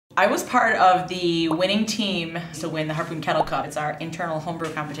I was part of the winning team to win the Harpoon Kettle Cup. It's our internal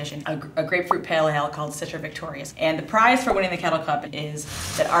homebrew competition, a grapefruit pale ale called Citra Victorious. And the prize for winning the Kettle Cup is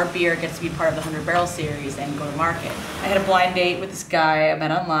that our beer gets to be part of the 100 Barrel series and go to market. I had a blind date with this guy I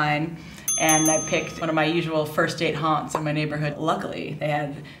met online, and I picked one of my usual first date haunts in my neighborhood. Luckily, they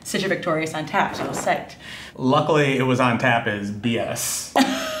had Citra Victorious on tap, so I was psyched. Luckily, it was on tap is BS.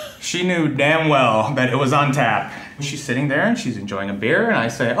 She knew damn well that it was on tap. She's sitting there and she's enjoying a beer, and I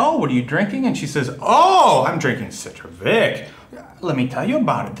say, "Oh, what are you drinking?" And she says, "Oh, I'm drinking Citra Vic. Let me tell you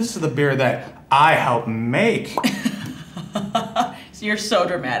about it. This is the beer that I helped make." So you're so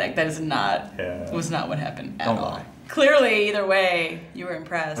dramatic. That is not, was not what happened at Don't all. lie. Clearly, either way, you were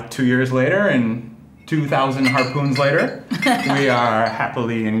impressed. 2 years later and 2,000 harpoons later, we are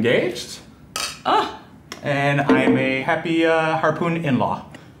happily engaged. Oh. And I'm a happy harpoon in-law.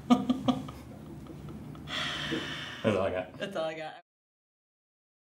 That's all I got. That's all I got.